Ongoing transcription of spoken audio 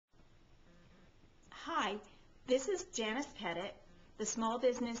This is Janice Pettit, the Small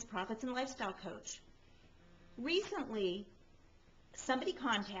Business Profits and Lifestyle Coach. Recently, somebody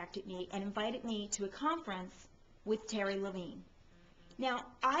contacted me and invited me to a conference with Terri Levine. Now,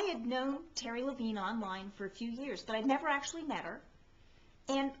 I had known Terri Levine online for a few years, but I'd never actually met her.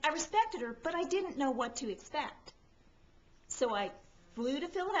 And I respected her, but I didn't know what to expect. So I flew to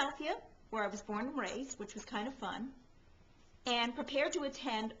Philadelphia, where I was born and raised, which was kind of fun, and prepared to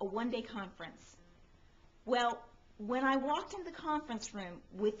attend a one-day conference. Well, when I walked into the conference room,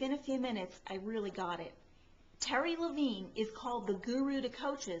 within a few minutes, I really got it. Terri Levine is called the guru to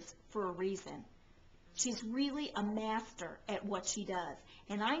coaches for a reason. She's really a master at what she does.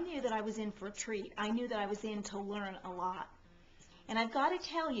 And I knew that I was in for a treat. I knew that I was in to learn a lot. And I've got to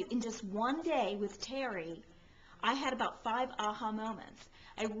tell you, in just one day with Terri, I had about 5 aha moments.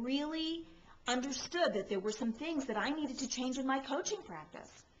 I really understood that there were some things that I needed to change in my coaching practice,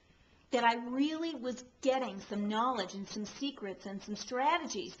 that I really was getting some knowledge and some secrets and some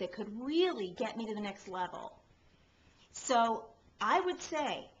strategies that could really get me to the next level. So I would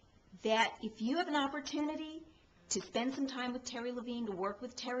say that if you have an opportunity to spend some time with Terri Levine, to work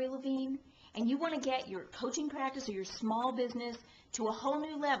with Terri Levine, and you want to get your coaching practice or your small business to a whole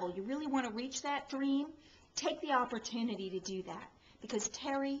new level, you really want to reach that dream, take the opportunity to do that, because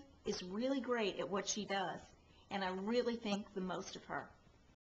Terri is really great at what she does, and I really think the most of her.